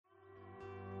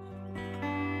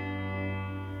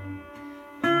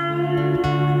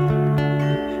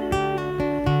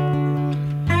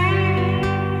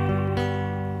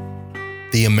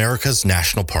America's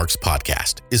National Parks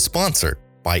podcast is sponsored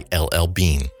by LL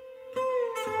Bean.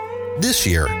 This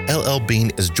year, LL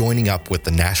Bean is joining up with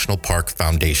the National Park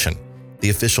Foundation, the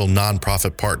official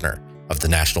nonprofit partner of the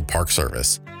National Park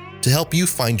Service, to help you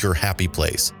find your happy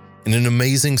place in an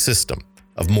amazing system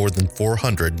of more than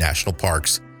 400 national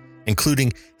parks,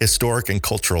 including historic and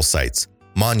cultural sites,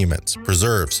 monuments,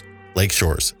 preserves,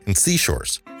 lakeshores, and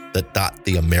seashores that dot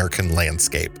the American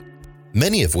landscape,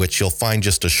 many of which you'll find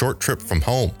just a short trip from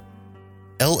home.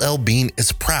 LL Bean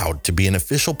is proud to be an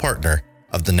official partner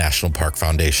of the National Park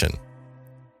Foundation.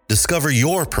 Discover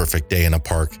your perfect day in a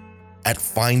park at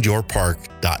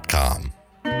findyourpark.com.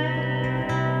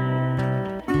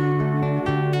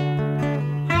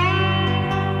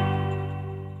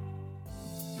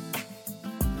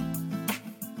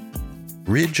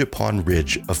 Ridge upon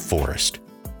ridge of forest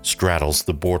straddles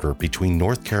the border between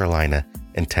North Carolina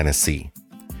and Tennessee,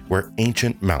 where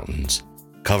ancient mountains,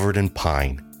 covered in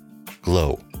pine,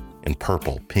 glow in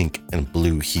purple, pink, and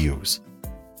blue hues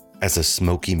as a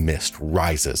smoky mist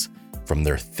rises from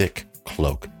their thick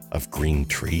cloak of green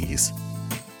trees.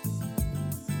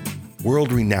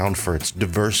 World-renowned for its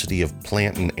diversity of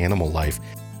plant and animal life,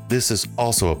 this is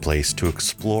also a place to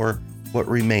explore what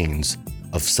remains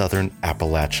of Southern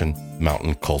Appalachian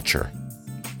mountain culture.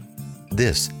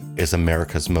 This is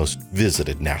America's most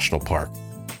visited national park,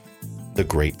 the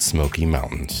Great Smoky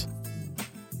Mountains.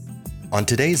 On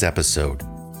today's episode,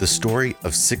 the story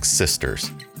of 6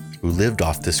 sisters who lived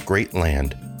off this great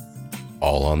land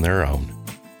all on their own.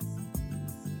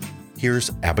 Here's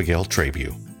Abigail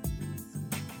Trabue.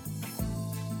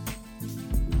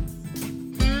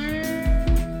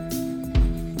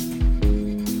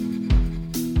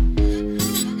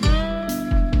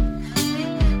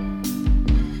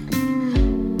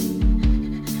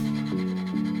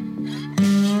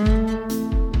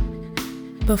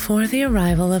 Before the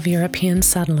arrival of European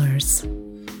settlers,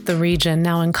 the region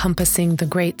now encompassing the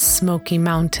Great Smoky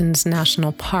Mountains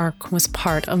National Park was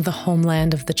part of the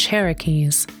homeland of the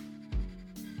Cherokees.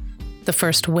 The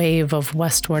first wave of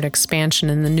westward expansion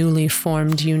in the newly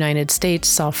formed United States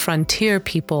saw frontier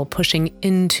people pushing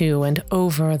into and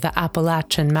over the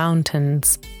Appalachian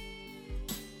Mountains.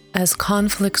 As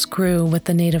conflicts grew with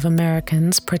the Native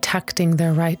Americans protecting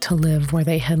their right to live where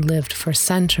they had lived for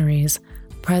centuries,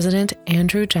 President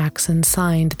Andrew Jackson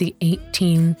signed the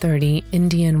 1830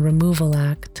 Indian Removal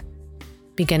Act,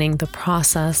 beginning the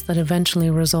process that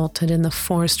eventually resulted in the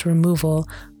forced removal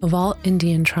of all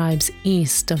Indian tribes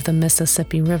east of the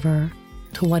Mississippi River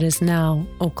to what is now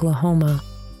Oklahoma.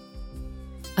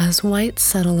 As white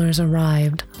settlers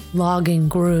arrived, logging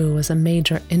grew as a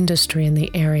major industry in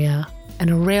the area, and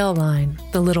a rail line,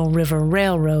 the Little River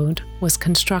Railroad, was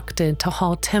constructed to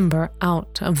haul timber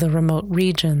out of the remote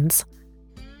regions.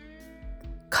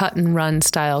 Cut-and-run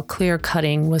style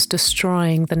clear-cutting was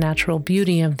destroying the natural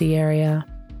beauty of the area,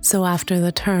 so after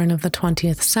the turn of the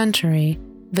 20th century,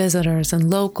 visitors and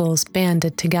locals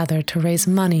banded together to raise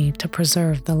money to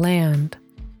preserve the land.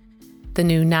 The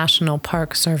new National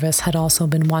Park Service had also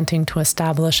been wanting to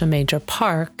establish a major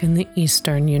park in the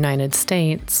eastern United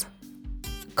States.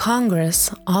 Congress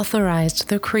authorized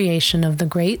the creation of the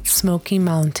Great Smoky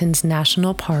Mountains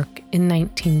National Park in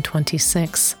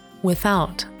 1926.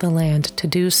 Without the land to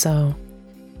do so.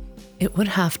 It would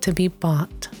have to be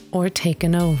bought or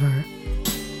taken over.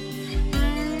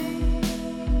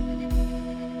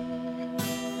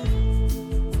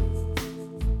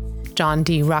 John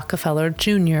D. Rockefeller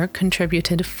Jr.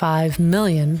 contributed $5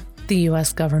 million, the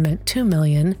U.S. government $2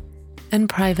 million, and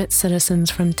private citizens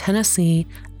from Tennessee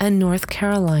and North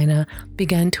Carolina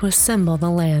began to assemble the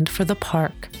land for the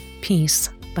park, piece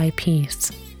by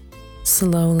piece.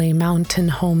 Slowly, mountain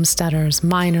homesteaders,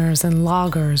 miners, and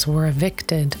loggers were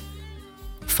evicted.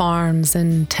 Farms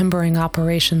and timbering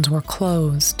operations were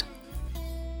closed.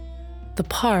 The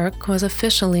park was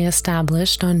officially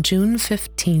established on June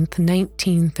 15,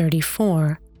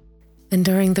 1934, and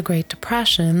during the Great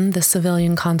Depression, the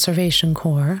Civilian Conservation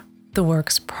Corps, the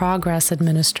Works Progress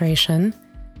Administration,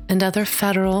 and other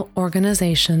federal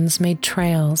organizations made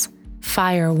trails,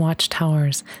 fire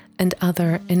watchtowers, and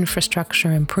other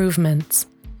infrastructure improvements.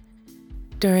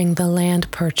 During the land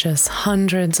purchase,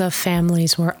 hundreds of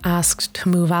families were asked to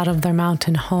move out of their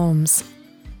mountain homes.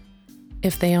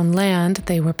 If they owned land,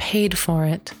 they were paid for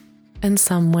it, and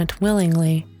some went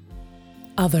willingly.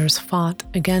 Others fought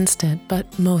against it,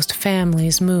 but most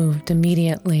families moved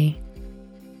immediately.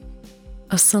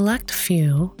 A select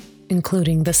few,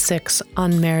 including the 6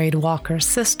 unmarried Walker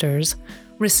sisters,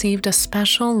 received a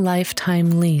special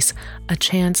lifetime lease, a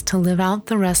chance to live out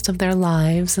the rest of their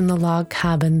lives in the log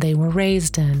cabin they were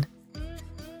raised in.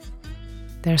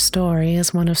 Their story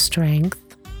is one of strength,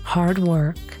 hard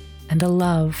work, and a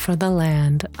love for the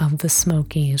land of the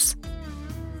Smokies.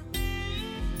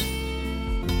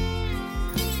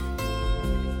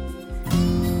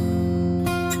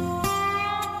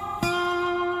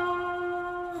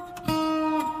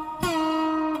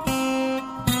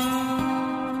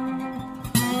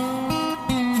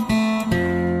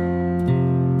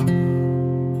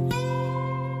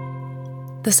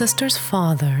 The sisters'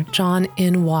 father, John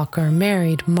N. Walker,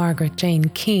 married Margaret Jane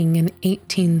King in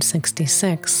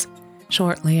 1866,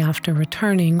 shortly after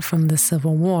returning from the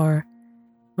Civil War,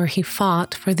 where he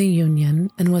fought for the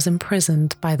Union and was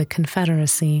imprisoned by the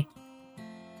Confederacy.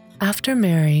 After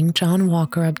marrying, John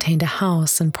Walker obtained a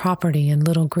house and property in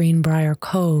Little Greenbrier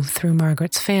Cove through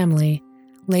Margaret's family,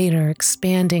 later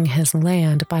expanding his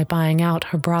land by buying out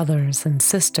her brothers and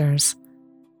sisters.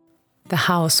 The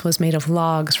house was made of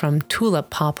logs from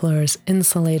tulip poplars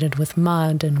insulated with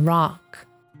mud and rock.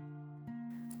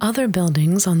 Other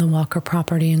buildings on the Walker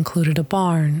property included a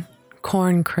barn,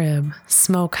 corn crib,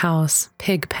 smokehouse,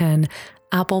 pig pen,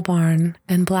 apple barn,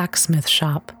 and blacksmith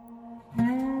shop.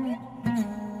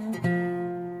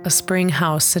 A spring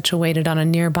house situated on a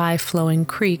nearby flowing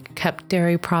creek kept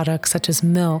dairy products such as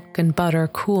milk and butter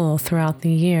cool throughout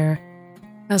the year,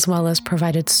 as well as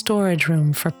provided storage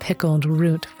room for pickled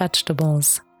root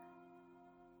vegetables.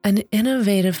 An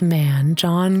innovative man,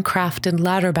 John crafted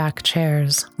ladderback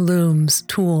chairs, looms,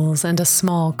 tools, and a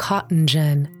small cotton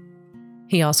gin.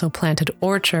 He also planted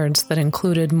orchards that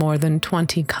included more than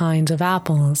 20 kinds of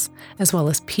apples, as well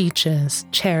as peaches,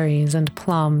 cherries, and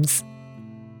plums.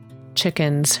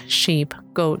 Chickens, sheep,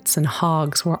 goats, and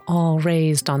hogs were all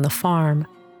raised on the farm.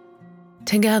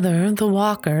 Together, the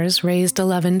Walkers raised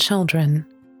 11 children,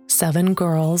 7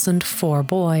 girls and 4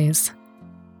 boys.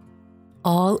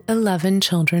 All 11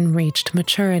 children reached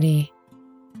maturity.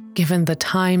 Given the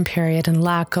time period and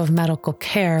lack of medical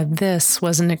care, this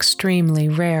was an extremely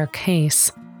rare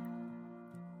case.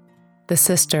 The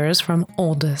sisters from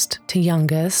oldest to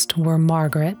youngest were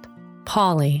Margaret,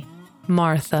 Polly,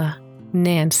 Martha,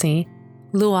 Nancy,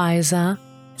 Louisa,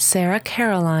 Sarah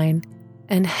Caroline,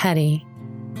 and Hetty.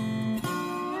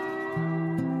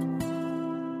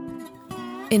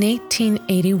 In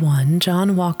 1881,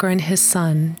 John Walker and his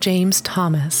son, James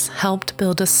Thomas, helped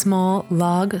build a small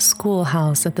log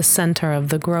schoolhouse at the center of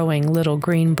the growing Little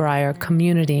Greenbrier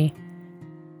community.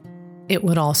 It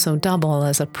would also double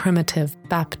as a primitive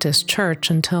Baptist church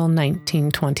until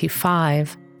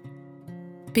 1925.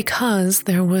 Because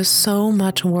there was so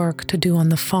much work to do on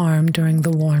the farm during the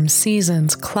warm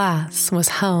seasons, class was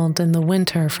held in the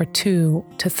winter for 2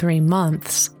 to 3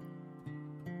 months.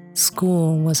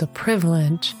 School was a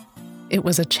privilege. It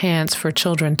was a chance for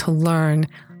children to learn,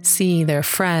 see their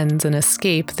friends, and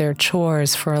escape their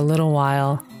chores for a little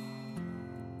while.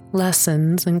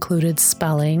 Lessons included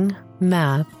spelling,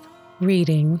 math,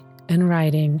 reading, and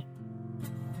writing.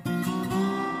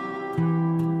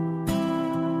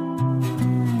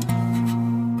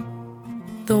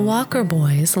 The Walker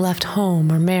boys left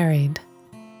home or married,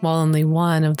 while only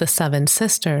one of the 7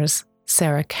 sisters,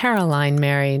 Sarah Caroline,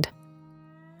 married.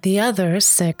 The other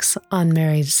 6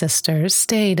 unmarried sisters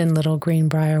stayed in Little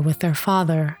Greenbrier with their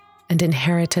father and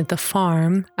inherited the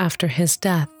farm after his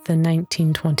death in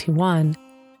 1921.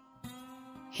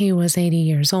 He was 80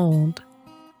 years old.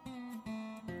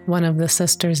 One of the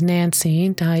sisters, Nancy,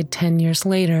 died 10 years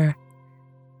later,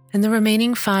 and the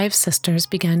remaining 5 sisters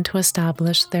began to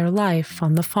establish their life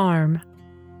on the farm.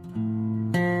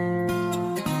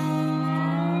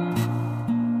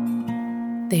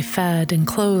 They fed and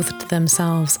clothed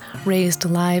themselves, raised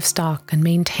livestock, and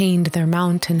maintained their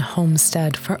mountain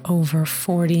homestead for over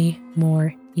 40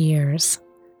 more years.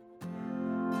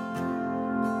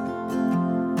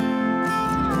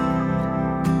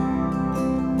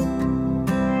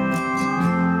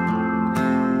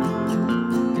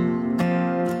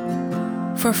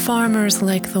 For farmers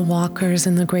like the Walkers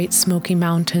in the Great Smoky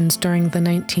Mountains during the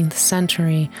 19th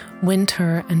century,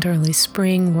 winter and early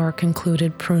spring work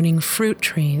included pruning fruit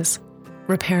trees,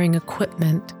 repairing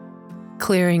equipment,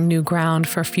 clearing new ground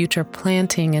for future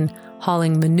planting, and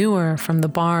hauling manure from the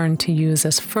barn to use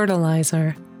as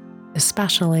fertilizer,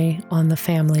 especially on the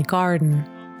family garden.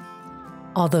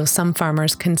 Although some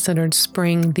farmers considered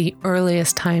spring the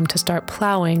earliest time to start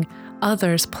plowing,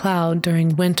 others plowed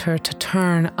during winter to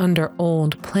turn under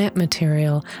old plant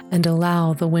material and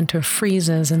allow the winter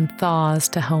freezes and thaws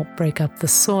to help break up the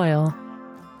soil.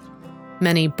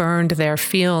 Many burned their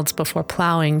fields before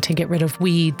plowing to get rid of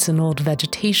weeds and old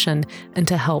vegetation and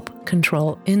to help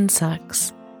control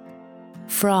insects.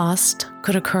 Frost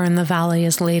could occur in the valley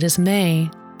as late as May,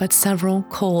 but several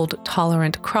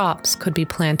cold-tolerant crops could be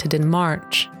planted in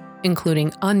March,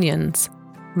 including onions,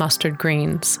 mustard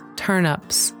greens,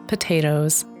 turnips,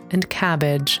 potatoes, and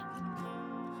cabbage.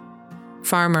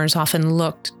 Farmers often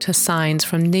looked to signs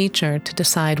from nature to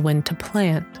decide when to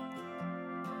plant.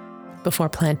 Before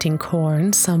planting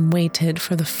corn, some waited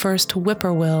for the first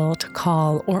whippoorwill to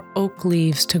call or oak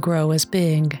leaves to grow as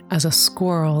big as a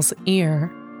squirrel's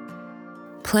ear.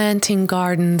 Planting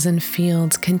gardens and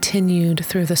fields continued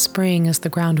through the spring as the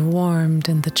ground warmed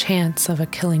and the chance of a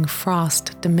killing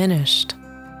frost diminished.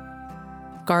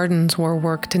 Gardens were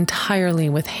worked entirely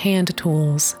with hand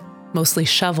tools, mostly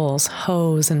shovels,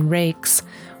 hoes, and rakes,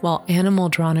 while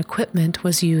animal-drawn equipment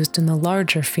was used in the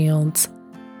larger fields.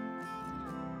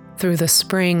 Through the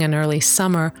spring and early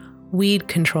summer, weed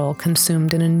control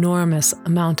consumed an enormous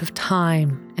amount of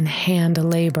time and hand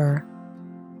labor.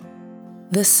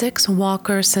 The 6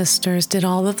 Walker sisters did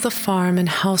all of the farm and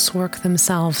housework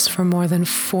themselves for more than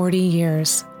 40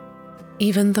 years.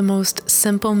 Even the most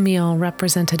simple meal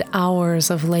represented hours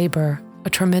of labor, a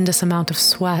tremendous amount of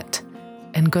sweat,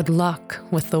 and good luck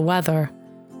with the weather.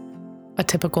 A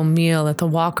typical meal at the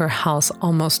Walker house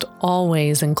almost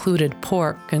always included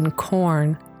pork and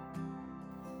corn.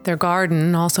 Their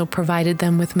garden also provided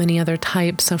them with many other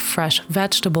types of fresh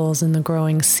vegetables in the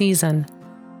growing season.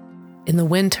 In the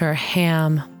winter,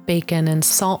 ham, bacon, and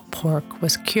salt pork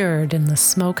was cured in the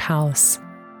smokehouse.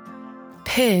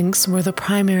 Pigs were the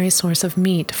primary source of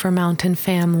meat for mountain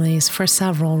families for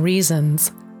several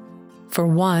reasons. For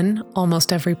one,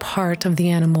 almost every part of the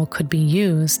animal could be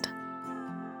used.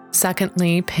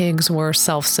 Secondly, pigs were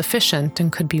self-sufficient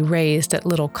and could be raised at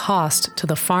little cost to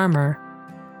the farmer.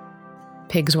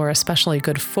 Pigs were especially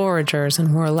good foragers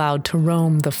and were allowed to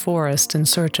roam the forest in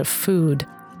search of food.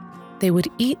 They would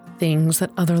eat things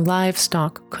that other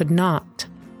livestock could not.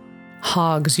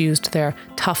 Hogs used their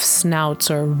tough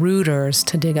snouts or rooters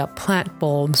to dig up plant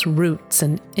bulbs, roots,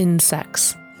 and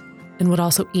insects, and would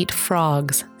also eat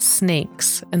frogs,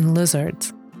 snakes, and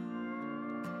lizards.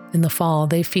 In the fall,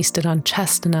 they feasted on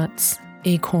chestnuts,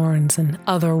 acorns, and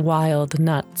other wild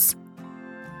nuts.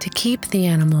 To keep the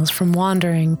animals from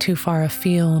wandering too far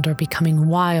afield or becoming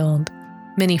wild,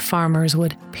 many farmers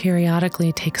would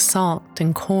periodically take salt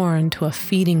and corn to a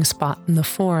feeding spot in the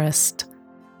forest.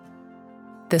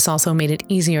 This also made it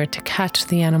easier to catch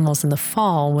the animals in the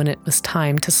fall when it was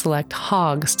time to select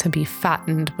hogs to be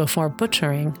fattened before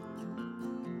butchering.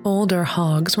 Older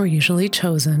hogs were usually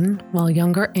chosen, while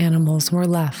younger animals were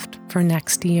left for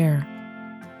next year.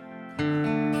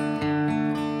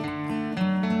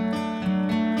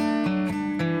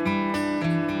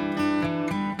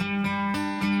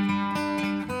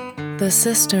 The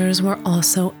sisters were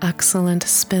also excellent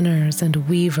spinners and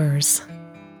weavers.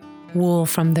 Wool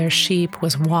from their sheep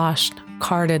was washed,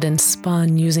 carded, and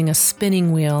spun using a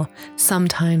spinning wheel,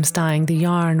 sometimes dyeing the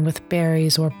yarn with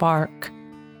berries or bark.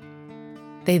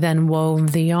 They then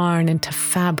wove the yarn into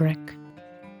fabric.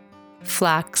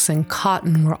 Flax and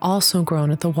cotton were also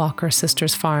grown at the Walker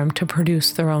sisters' farm to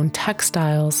produce their own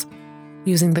textiles,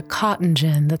 using the cotton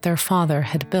gin that their father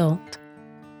had built,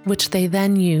 which they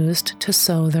then used to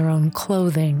sew their own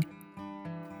clothing.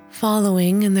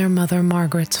 Following in their mother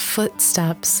Margaret's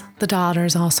footsteps, the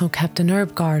daughters also kept an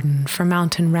herb garden for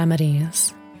mountain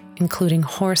remedies, including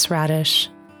horseradish,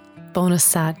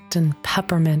 boneset, and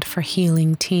peppermint for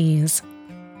healing teas.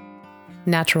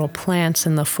 Natural plants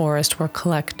in the forest were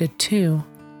collected too.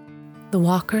 The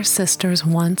Walker sisters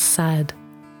once said,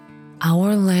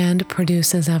 "Our land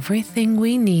produces everything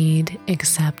we need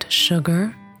except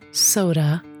sugar,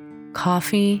 soda,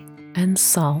 coffee, and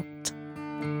salt."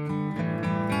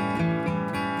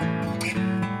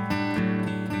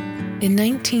 In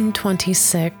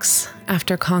 1926,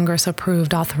 after Congress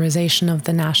approved authorization of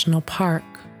the national park,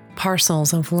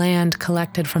 parcels of land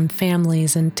collected from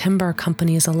families and timber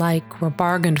companies alike were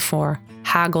bargained for,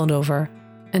 haggled over,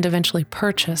 and eventually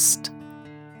purchased,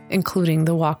 including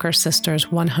the Walker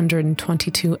sisters'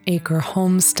 122-acre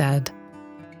homestead.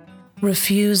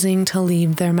 Refusing to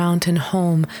leave their mountain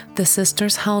home, the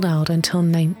sisters held out until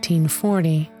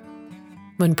 1940,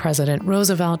 when President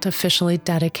Roosevelt officially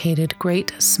dedicated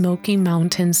Great Smoky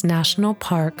Mountains National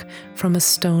Park from a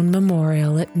stone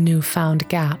memorial at Newfound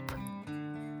Gap.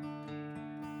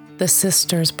 The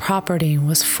sisters' property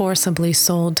was forcibly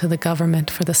sold to the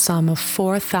government for the sum of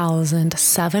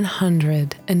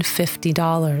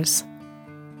 $4,750.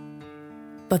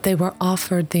 But they were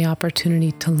offered the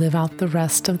opportunity to live out the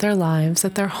rest of their lives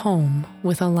at their home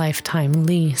with a lifetime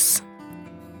lease.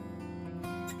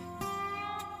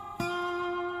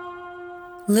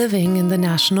 Living in the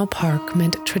national park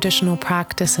meant traditional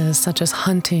practices such as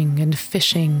hunting and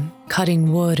fishing,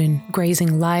 cutting wood, and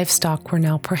grazing livestock were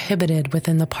now prohibited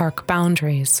within the park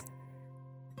boundaries.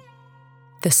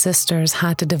 The sisters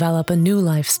had to develop a new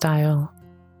lifestyle.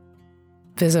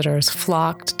 Visitors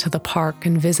flocked to the park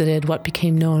and visited what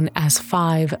became known as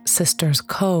Five Sisters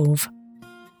Cove.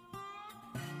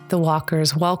 The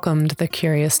walkers welcomed the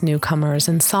curious newcomers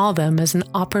and saw them as an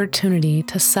opportunity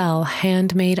to sell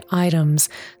handmade items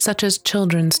such as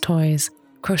children's toys,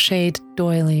 crocheted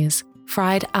doilies,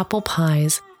 fried apple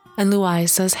pies, and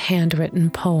Louisa's handwritten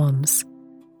poems.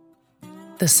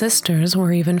 The sisters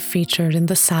were even featured in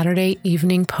the Saturday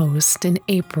Evening Post in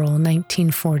April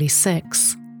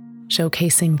 1946,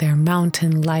 showcasing their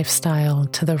mountain lifestyle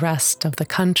to the rest of the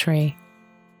country.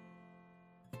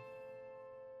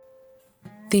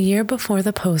 The year before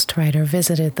the Post writer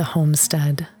visited the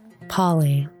homestead,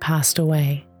 Polly passed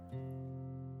away.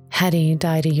 Hetty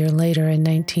died a year later in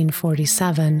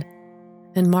 1947,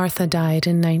 and Martha died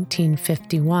in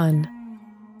 1951.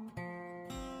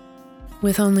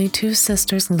 With only two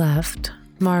sisters left,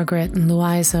 Margaret and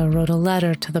Louisa wrote a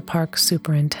letter to the park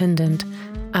superintendent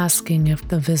asking if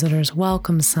the visitor's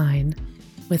welcome sign,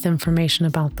 with information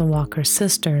about the Walker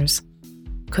sisters,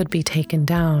 could be taken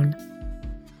down,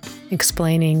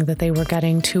 explaining that they were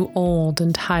getting too old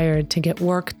and tired to get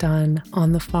work done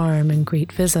on the farm and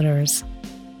greet visitors.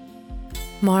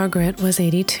 Margaret was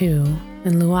 82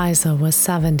 and Louisa was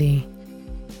 70.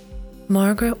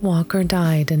 Margaret Walker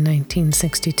died in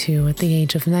 1962 at the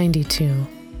age of 92,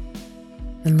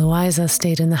 and Louisa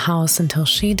stayed in the house until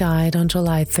she died on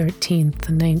July 13th,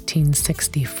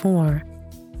 1964.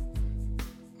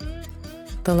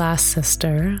 The last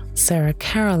sister, Sarah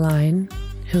Caroline,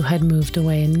 who had moved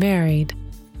away and married,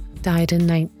 died in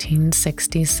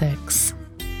 1966.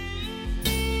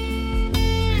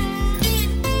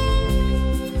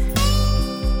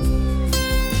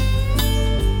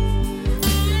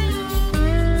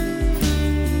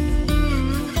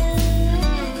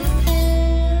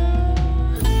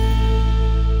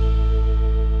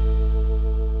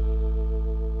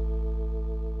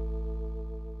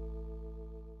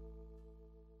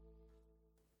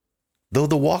 Though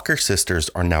the Walker sisters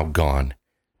are now gone,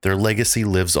 their legacy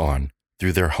lives on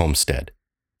through their homestead,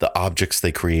 the objects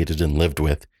they created and lived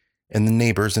with, and the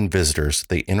neighbors and visitors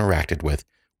they interacted with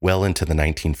well into the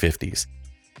 1950s.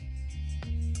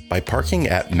 By parking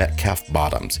at Metcalf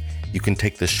Bottoms, you can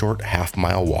take the short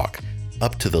half-mile walk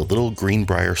up to the Little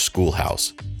Greenbrier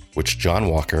Schoolhouse, which John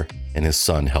Walker and his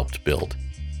son helped build.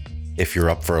 If you're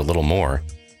up for a little more,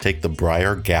 take the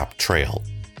Briar Gap Trail,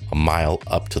 a mile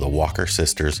up to the Walker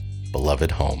sisters'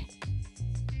 beloved home.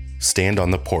 Stand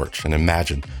on the porch and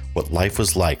imagine what life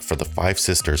was like for the five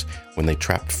sisters when they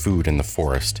trapped food in the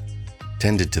forest,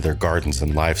 tended to their gardens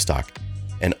and livestock,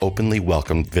 and openly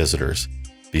welcomed visitors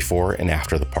before and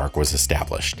after the park was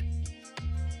established.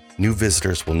 New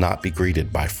visitors will not be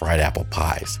greeted by fried apple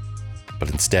pies, but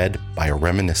instead by a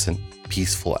reminiscent,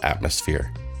 peaceful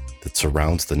atmosphere that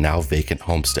surrounds the now vacant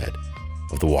homestead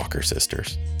of the Walker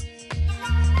sisters.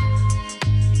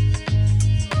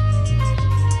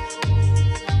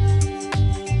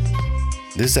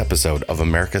 This episode of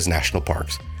America's National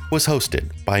Parks was hosted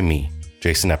by me,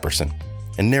 Jason Epperson,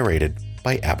 and narrated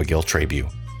by Abigail Trabue.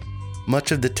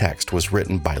 Much of the text was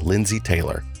written by Lindsay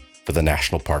Taylor for the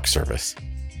National Park Service.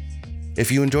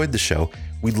 If you enjoyed the show,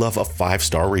 we'd love a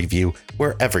 5-star review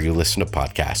wherever you listen to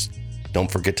podcasts.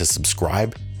 Don't forget to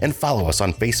subscribe and follow us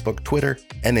on Facebook, Twitter,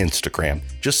 and Instagram.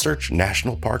 Just search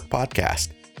National Park Podcast.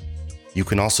 You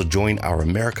can also join our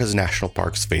America's National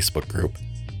Parks Facebook group.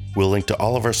 We'll link to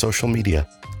all of our social media,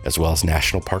 as well as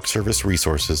National Park Service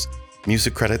resources,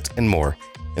 music credits, and more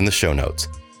in the show notes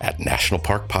at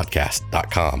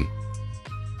nationalparkpodcast.com.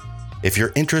 If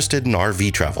you're interested in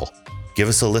RV travel, give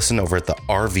us a listen over at the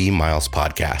RV Miles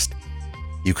podcast.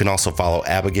 You can also follow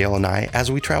Abigail and I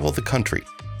as we travel the country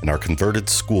in our converted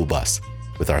school bus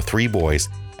with our 3 boys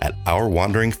at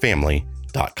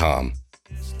ourwanderingfamily.com.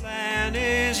 This land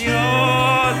is your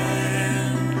land.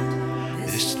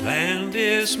 This land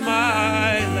is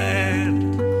my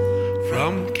land.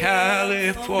 From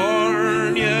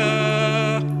California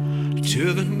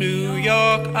to the New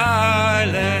York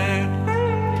Island.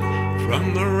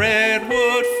 From the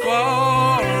Redwood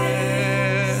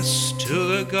Forest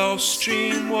to the Gulf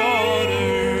Stream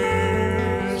waters.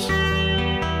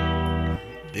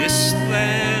 This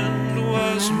land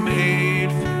was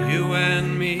made for you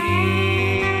and me.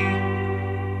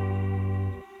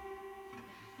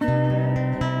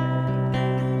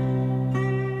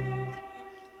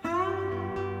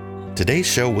 Today's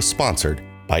show was sponsored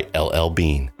by LL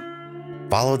Bean.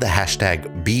 Follow the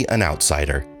hashtag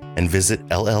 #BeAnOutsider and visit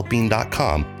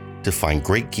llbean.com to find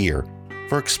great gear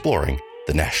for exploring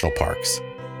the national parks.